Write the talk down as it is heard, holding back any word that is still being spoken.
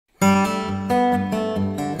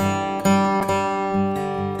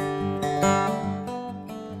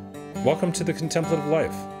Welcome to the Contemplative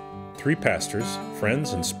Life. Three pastors,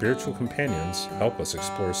 friends, and spiritual companions help us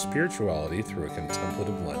explore spirituality through a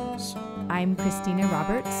contemplative lens. I'm Christina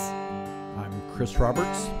Roberts. I'm Chris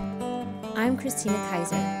Roberts. I'm Christina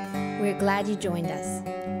Kaiser. We're glad you joined us.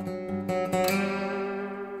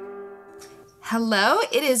 Hello,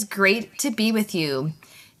 it is great to be with you.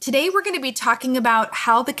 Today we're going to be talking about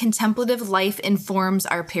how the contemplative life informs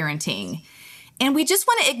our parenting. And we just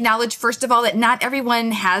want to acknowledge, first of all, that not everyone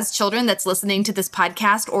has children that's listening to this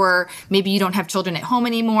podcast, or maybe you don't have children at home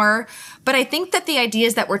anymore. But I think that the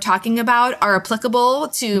ideas that we're talking about are applicable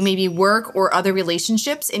to maybe work or other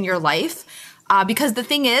relationships in your life. Because the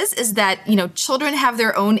thing is that, children have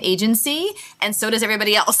their own agency, and so does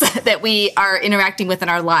everybody else that we are interacting with in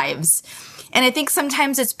our lives. And I think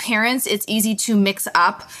sometimes as parents, it's easy to mix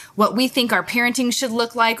up what we think our parenting should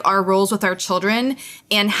look like, our roles with our children,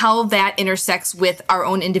 and how that intersects with our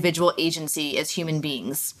own individual agency as human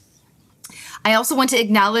beings. I also want to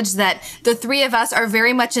acknowledge that the three of us are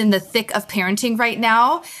very much in the thick of parenting right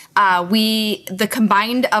now. The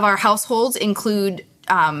combined of our households include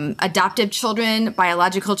adoptive children,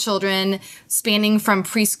 biological children, spanning from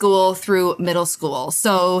preschool through middle school.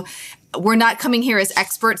 So we're not coming here as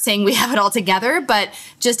experts saying we have it all together, but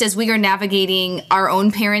just as we are navigating our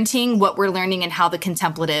own parenting, what we're learning and how the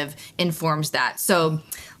contemplative informs that. So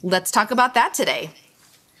let's talk about that today.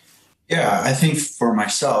 Yeah, I think for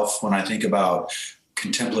myself, when I think about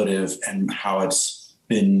contemplative and how it's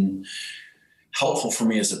been helpful for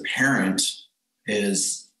me as a parent,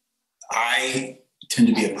 is I tend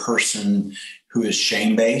to be a person who is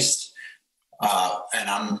shame-based, and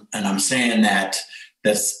I'm saying that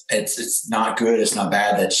it's not good, it's not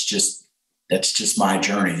bad. That's just my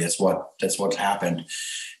journey. That's what's happened,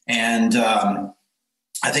 and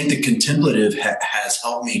I think the contemplative has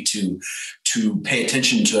helped me to pay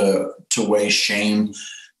attention to ways shame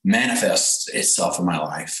manifests itself in my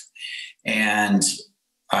life, and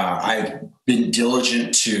I've been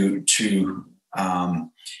diligent to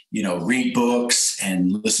read books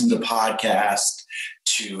and listen to podcasts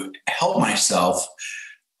to help myself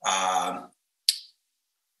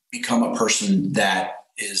become a person that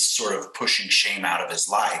is sort of pushing shame out of his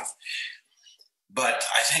life. But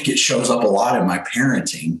I think it shows up a lot in my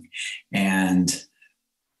parenting. And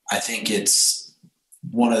I think it's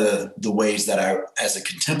one of the ways that as a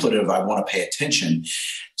contemplative, I want to pay attention.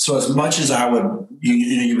 So as much as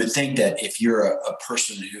you would think that if you're a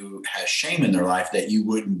person who has shame in their life, that you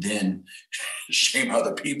wouldn't then shame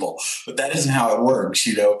other people, but that isn't how it works.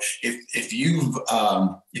 If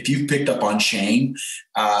you've picked up on shame,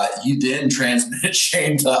 you then transmit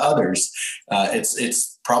shame to others.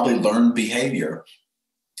 It's probably learned behavior.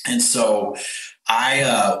 And so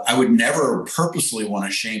I would never purposely want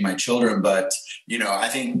to shame my children, but I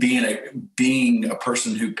think being a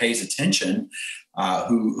person who pays attention,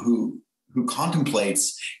 who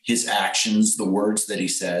contemplates his actions, the words that he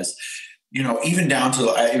says, even down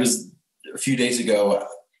to, it was a few days ago,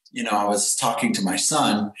 I was talking to my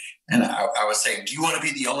son and I was saying, do you want to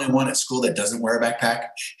be the only one at school that doesn't wear a backpack?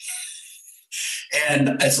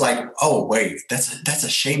 And it's like, oh, wait, that's a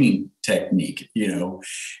shaming technique,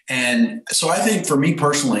 And so I think for me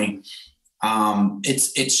personally,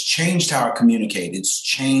 it's changed how I communicate. It's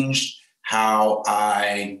changed how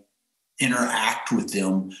I interact with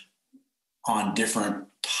them on different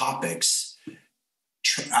topics.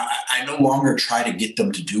 I no longer try to get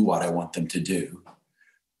them to do what I want them to do.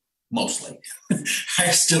 Mostly.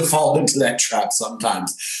 I still fall into that trap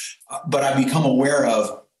sometimes, but I become aware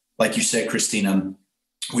of, like you said, Christina,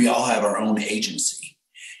 we all have our own agency.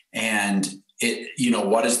 And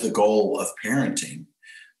what is the goal of parenting?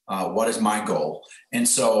 What is my goal? And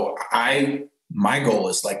so my goal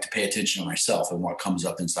is to pay attention to myself and what comes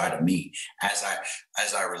up inside of me as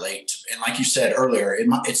I relate. And like you said earlier,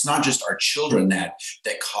 it's not just our children that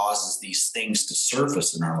causes these things to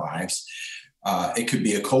surface in our lives. It could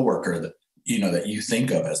be a coworker that you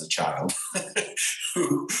think of as a child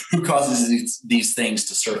who causes these things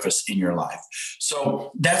to surface in your life.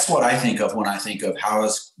 So that's what I think of when I think of how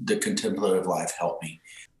does the contemplative life help me.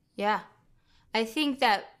 Yeah. I think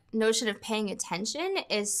that notion of paying attention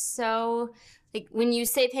is so, when you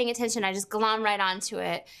say paying attention, I just glom right onto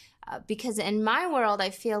it because in my world,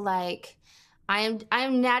 I feel like I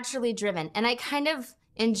am naturally driven, and I kind of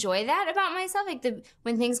enjoy that about myself.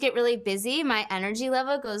 When things get really busy, my energy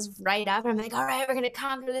level goes right up, and I'm like, all right, we're going to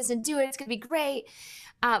conquer this and do it. It's going to be great.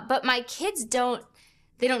 But my kids don't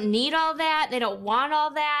need all that. They don't want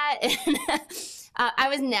all that. And I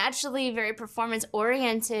was naturally very performance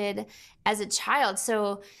oriented as a child.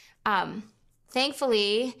 So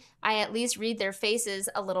thankfully, I at least read their faces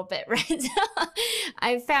a little bit, right? So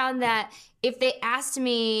I found that if they asked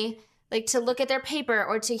me like to look at their paper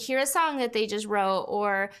or to hear a song that they just wrote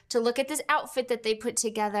or to look at this outfit that they put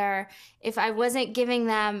together, if I wasn't giving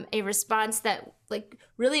them a response that like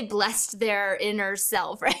really blessed their inner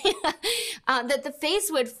self, right? That the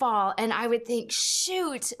face would fall and I would think,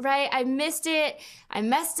 shoot, right? I missed it. I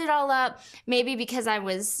messed it all up. Maybe because I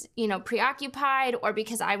was, preoccupied or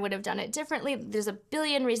because I would have done it differently. There's a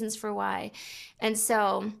billion reasons for why. And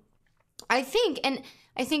so I think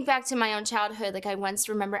back to my own childhood, like I once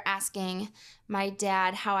remember asking my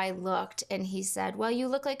dad how I looked and he said, well, you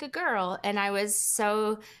look like a girl. And I was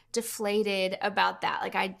so deflated about that.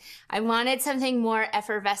 Like I wanted something more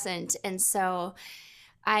effervescent. And so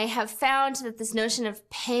I have found that this notion of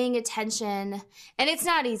paying attention, and it's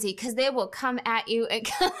not easy because they will come at you and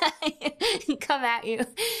come at you.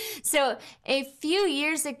 So a few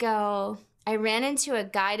years ago, I ran into a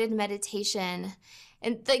guided meditation.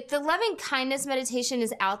 And like the loving kindness meditation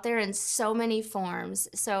is out there in so many forms.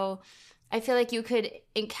 So I feel like you could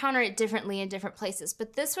encounter it differently in different places.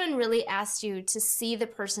 But this one really asked you to see the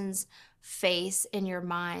person's face in your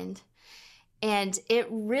mind. And it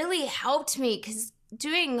really helped me because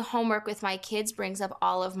doing homework with my kids brings up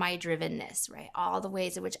all of my drivenness, right? All the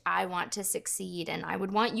ways in which I want to succeed. And I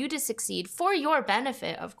would want you to succeed for your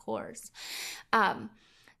benefit, of course.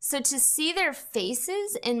 So to see their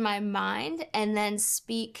faces in my mind and then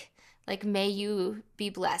speak like, may you be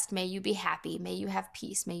blessed, may you be happy, may you have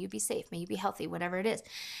peace, may you be safe, may you be healthy, whatever it is.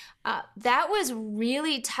 That was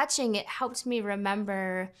really touching. It helped me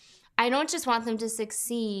remember I don't just want them to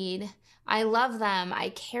succeed. I love them. I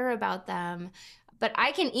care about them. But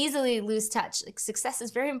I can easily lose touch. Like, success is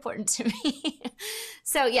very important to me.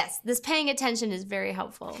 So yes, this paying attention is very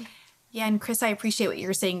helpful. Yeah, and Chris, I appreciate what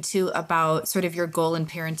you're saying too about sort of your goal in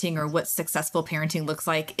parenting or what successful parenting looks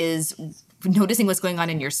like is noticing what's going on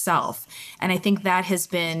in yourself. And I think that has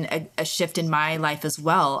been a shift in my life as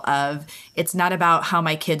well of it's not about how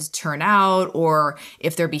my kids turn out or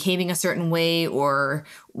if they're behaving a certain way or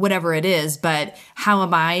whatever it is, but how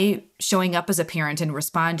am I showing up as a parent and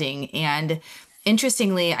responding? And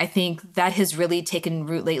interestingly, I think that has really taken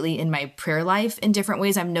root lately in my prayer life in different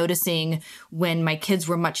ways. I'm noticing when my kids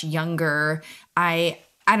were much younger, I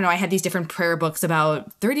don't know, I had these different prayer books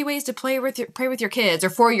about 30 ways to pray with your kids or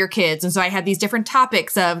for your kids. And so I had these different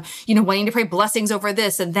topics of, wanting to pray blessings over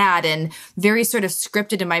this and that, and very sort of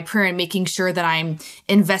scripted in my prayer and making sure that I'm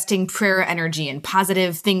investing prayer energy and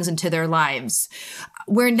positive things into their lives.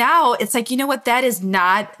 Where now it's like, that is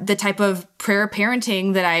not the type of prayer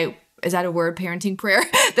parenting that is that a word, parenting prayer,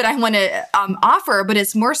 that I want to offer? But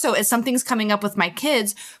it's more so as something's coming up with my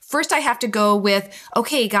kids, first I have to go with,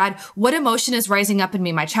 okay, God, what emotion is rising up in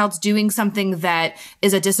me? My child's doing something that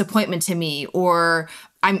is a disappointment to me, or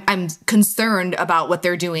I'm concerned about what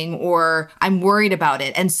they're doing, or I'm worried about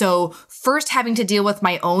it. And so first having to deal with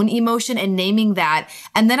my own emotion and naming that.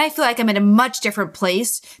 And then I feel like I'm in a much different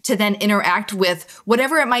place to then interact with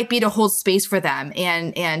whatever it might be to hold space for them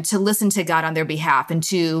and to listen to God on their behalf and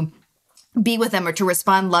to be with them or to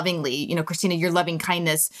respond lovingly. Christina, your loving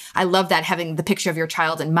kindness, I love that, having the picture of your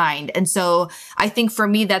child in mind. And so I think for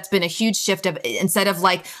me, that's been a huge shift of, instead of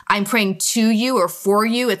like, I'm praying to you or for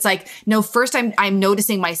you, it's like, no, first I'm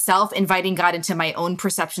noticing myself, inviting God into my own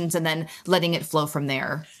perceptions and then letting it flow from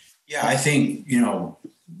there. Yeah, I think, to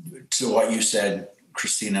what you said,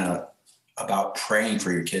 Christina, about praying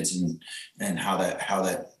for your kids and how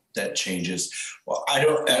that changes. Well, I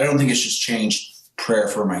don't think it's just changed prayer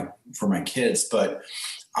for my kids, but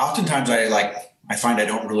oftentimes I find I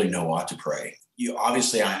don't really know what to pray.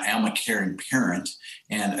 Obviously I am a caring parent,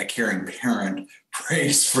 and a caring parent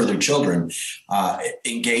prays for their children,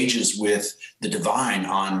 engages with the divine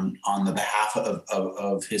on the behalf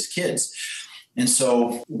of his kids. And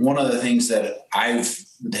so one of the things that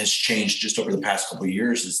has changed just over the past couple of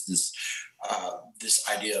years is this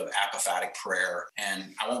idea of apophatic prayer.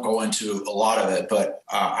 And I won't go into a lot of it, but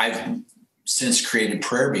I've since created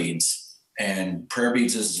prayer beads. And prayer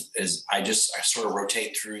beads is I sort of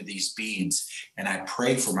rotate through these beads and I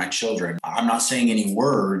pray for my children. I'm not saying any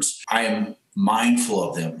words. I am mindful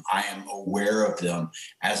of them. I am aware of them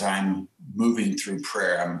as I'm moving through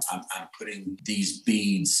prayer. I'm putting these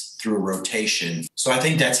beads through a rotation. So I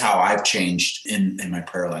think that's how I've changed in my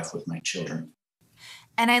prayer life with my children.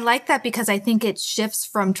 And I like that because I think it shifts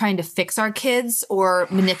from trying to fix our kids or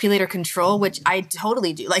manipulate or control, which I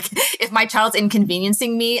totally do. Like if my child's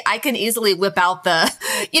inconveniencing me, I can easily whip out the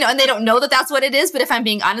and they don't know that that's what it is. But if I'm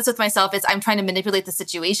being honest with myself, I'm trying to manipulate the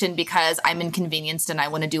situation because I'm inconvenienced and I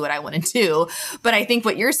want to do what I want to do. But I think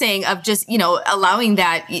what you're saying of just, allowing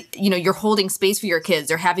that, you're holding space for your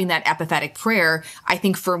kids or having that apophatic prayer, I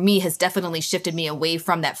think for me has definitely shifted me away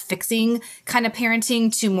from that fixing kind of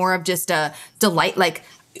parenting to more of just a delight, like,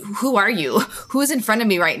 who are you? Who's in front of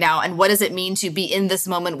me right now? And what does it mean to be in this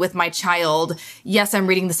moment with my child? Yes, I'm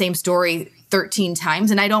reading the same story 13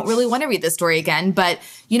 times and I don't really want to read this story again, but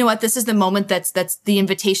you know what? This is the moment that's the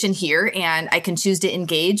invitation here, and I can choose to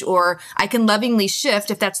engage, or I can lovingly shift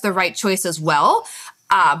if that's the right choice as well.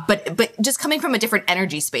 But just coming from a different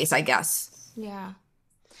energy space, I guess. Yeah.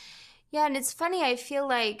 Yeah. And it's funny. I feel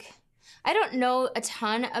like I don't know a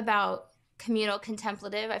ton about communal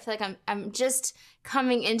contemplative. I feel like I'm just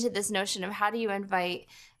coming into this notion of how do you invite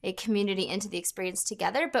a community into the experience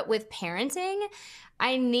together. But with parenting,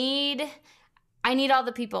 I need all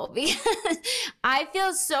the people because I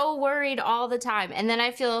feel so worried all the time. And then I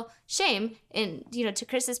feel shame in, to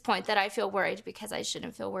Chris's point that I feel worried because I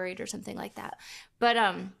shouldn't feel worried or something like that.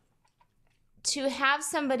 But to have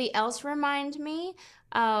somebody else remind me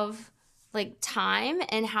of like time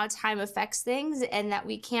and how time affects things and that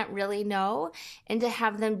we can't really know, and to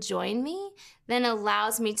have them join me then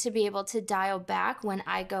allows me to be able to dial back when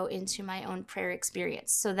I go into my own prayer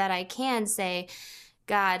experience so that I can say,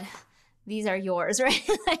 God, these are yours, right?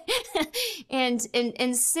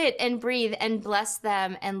 and sit and breathe and bless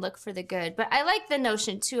them and look for the good. But I like the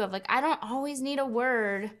notion too of like, I don't always need a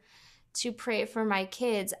word to pray for my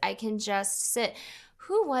kids. I can just sit.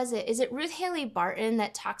 Who was it? Is it Ruth Haley Barton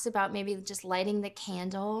that talks about maybe just lighting the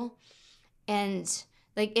candle? And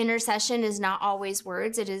like intercession is not always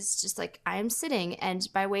words. It is just like, I am sitting, and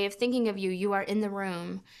by way of thinking of you, you are in the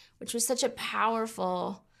room, which was such a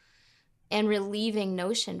powerful and relieving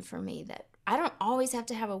notion for me that I don't always have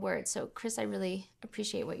to have a word. So Chris, I really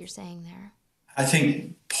appreciate what you're saying there. I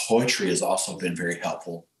think poetry has also been very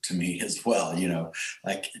helpful to me as well,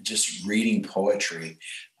 like just reading poetry,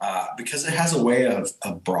 because it has a way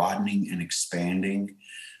of broadening and expanding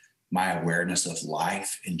my awareness of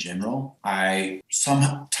life in general. I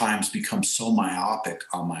sometimes become so myopic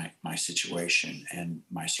on my situation and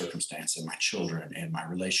my circumstance and my children and my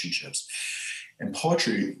relationships. And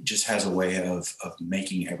poetry just has a way of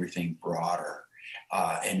making everything broader.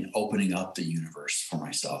 And opening up the universe for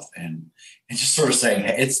myself and just sort of saying,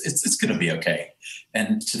 hey, it's going to be okay.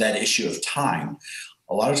 And to that issue of time,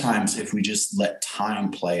 a lot of times if we just let time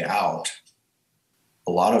play out,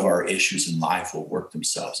 a lot of our issues in life will work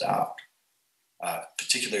themselves out,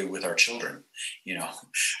 particularly with our children.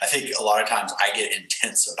 I think a lot of times I get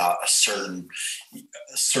intense about a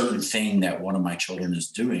certain thing that one of my children is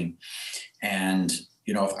doing. And,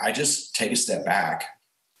 if I just take a step back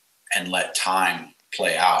and let time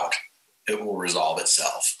play out, it will resolve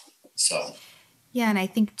itself. So. Yeah. And I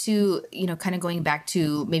think too, kind of going back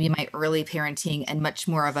to maybe my early parenting and much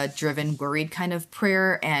more of a driven, worried kind of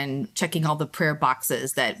prayer and checking all the prayer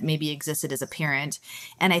boxes that maybe existed as a parent.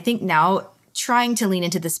 And I think now trying to lean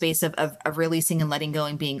into the space of releasing and letting go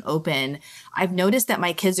and being open, I've noticed that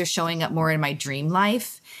my kids are showing up more in my dream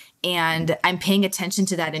life. And I'm paying attention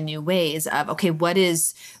to that in new ways of, okay, what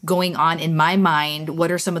is going on in my mind?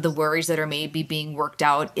 What are some of the worries that are maybe being worked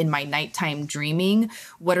out in my nighttime dreaming?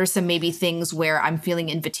 What are some maybe things where I'm feeling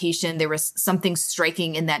invitation? There was something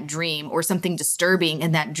striking in that dream or something disturbing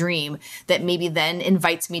in that dream that maybe then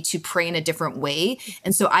invites me to pray in a different way.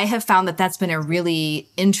 And so I have found that that's been a really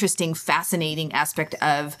interesting, fascinating aspect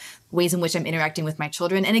of ways in which I'm interacting with my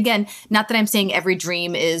children. And again, not that I'm saying every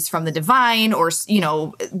dream is from the divine or,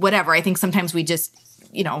 whatever. I think sometimes we just,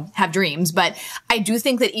 have dreams, but I do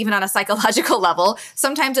think that even on a psychological level,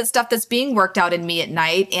 sometimes it's stuff that's being worked out in me at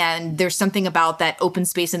night. And there's something about that open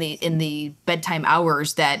space in the bedtime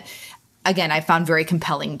hours that, again, I found very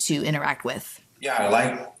compelling to interact with. Yeah, I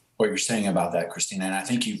like what you're saying about that, Christina. And I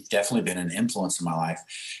think you've definitely been an influence in my life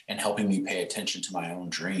in helping me pay attention to my own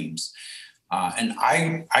dreams. And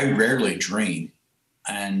I rarely dream.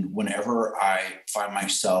 And whenever I find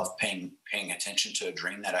myself paying attention to a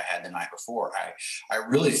dream that I had the night before, I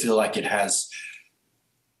really feel like it has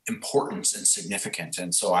importance and significance.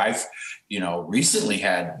 And so I've, recently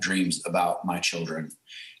had dreams about my children.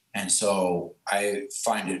 And so I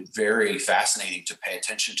find it very fascinating to pay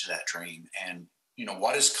attention to that dream and,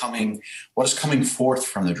 what is coming forth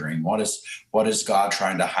from the dream? What is God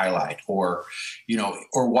trying to highlight, or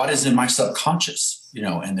what is in my subconscious,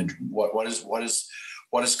 and what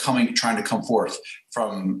is trying to come forth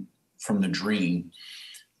from the dream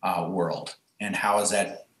world, and how is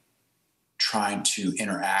that trying to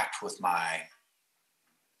interact with my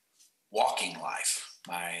walking life,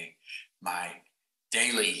 my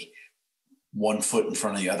daily one foot in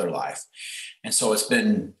front of the other life. And so it's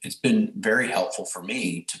been very helpful for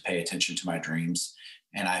me to pay attention to my dreams.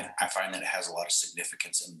 And I find that it has a lot of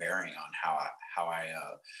significance and bearing on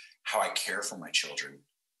how I care for my children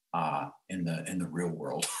in the real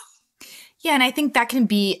world. Yeah, and I think that can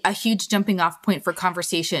be a huge jumping off point for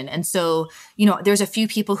conversation. And so, there's a few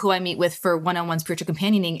people who I meet with for one-on-one spiritual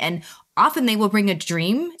companioning, and often they will bring a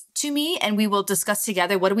dream to me and we will discuss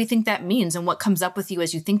together, what do we think that means and what comes up with you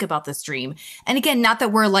as you think about this dream? And again, not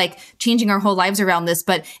that we're like changing our whole lives around this,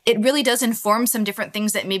 but it really does inform some different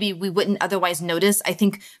things that maybe we wouldn't otherwise notice. I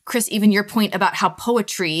think, Chris, even your point about how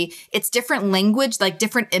poetry, it's different language, like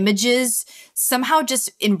different images, somehow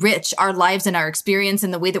just enrich our lives and our experience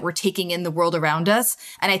and the way that we're taking in the world around us.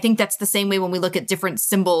 And I think that's the same way when we look at different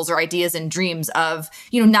symbols or ideas and dreams of,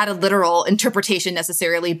 not a literal interpretation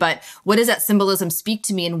necessarily, but what does that symbolism speak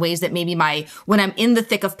to me in ways that maybe when I'm in the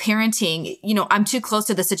thick of parenting, I'm too close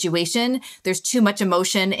to the situation. There's too much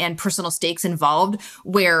emotion and personal stakes involved,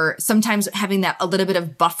 where sometimes having that a little bit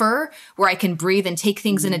of buffer where I can breathe and take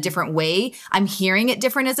things in a different way, I'm hearing it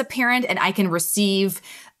different as a parent and I can receive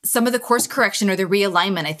some of the course correction or the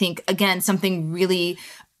realignment. I think, again, something really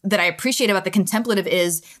that I appreciate about the contemplative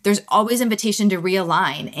is there's always invitation to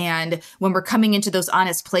realign. And when we're coming into those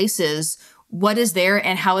honest places, what is there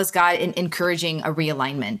and how is God encouraging a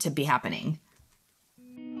realignment to be happening?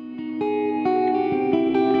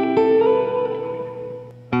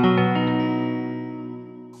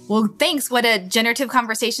 Well, thanks. What a generative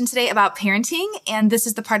conversation today about parenting. And this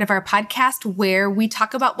is the part of our podcast where we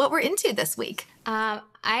talk about what we're into this week.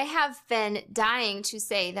 I have been dying to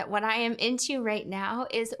say that what I am into right now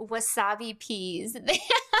is wasabi peas.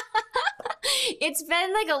 It's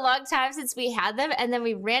been like a long time since we had them, and then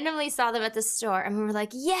we randomly saw them at the store and we were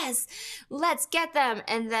like, yes, let's get them.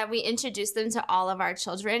 And then we introduced them to all of our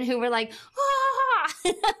children who were like,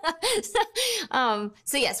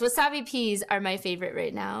 so yes, wasabi peas are my favorite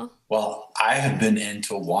right now. Well, I have been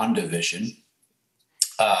into WandaVision,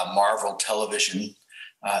 Marvel television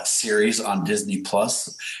series on Disney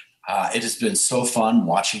Plus. It has been so fun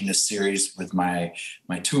watching this series with my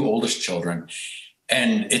two oldest children.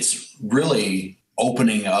 And it's really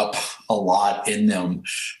opening up a lot in them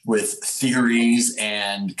with theories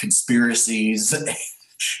and conspiracies.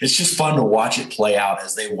 It's just fun to watch it play out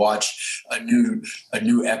as they watch a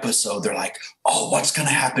new episode. They're like, oh, what's going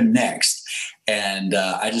to happen next? And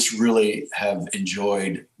I just really have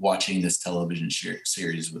enjoyed watching this television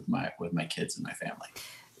series with my kids and my family.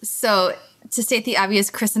 So to state the obvious,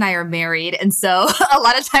 Chris and I are married. And so a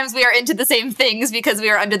lot of times we are into the same things because we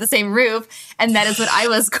are under the same roof. And that is what I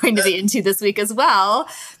was going to be into this week as well.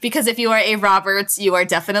 Because if you are a Roberts, you are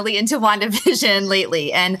definitely into WandaVision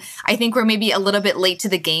lately. And I think we're maybe a little bit late to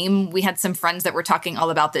the game. We had some friends that were talking all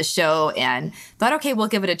about this show and thought, okay, we'll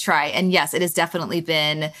give it a try. And yes, it has definitely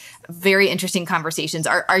been very interesting conversations.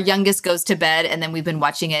 Our youngest goes to bed and then we've been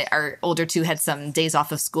watching it. Our older two had some days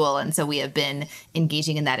off of school. And so we have been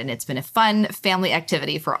engaging in that. And it's been a fun family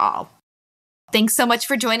activity for all. Thanks so much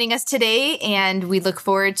for joining us today. And we look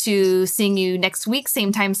forward to seeing you next week,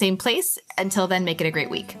 same time, same place. Until then, make it a great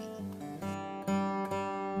week.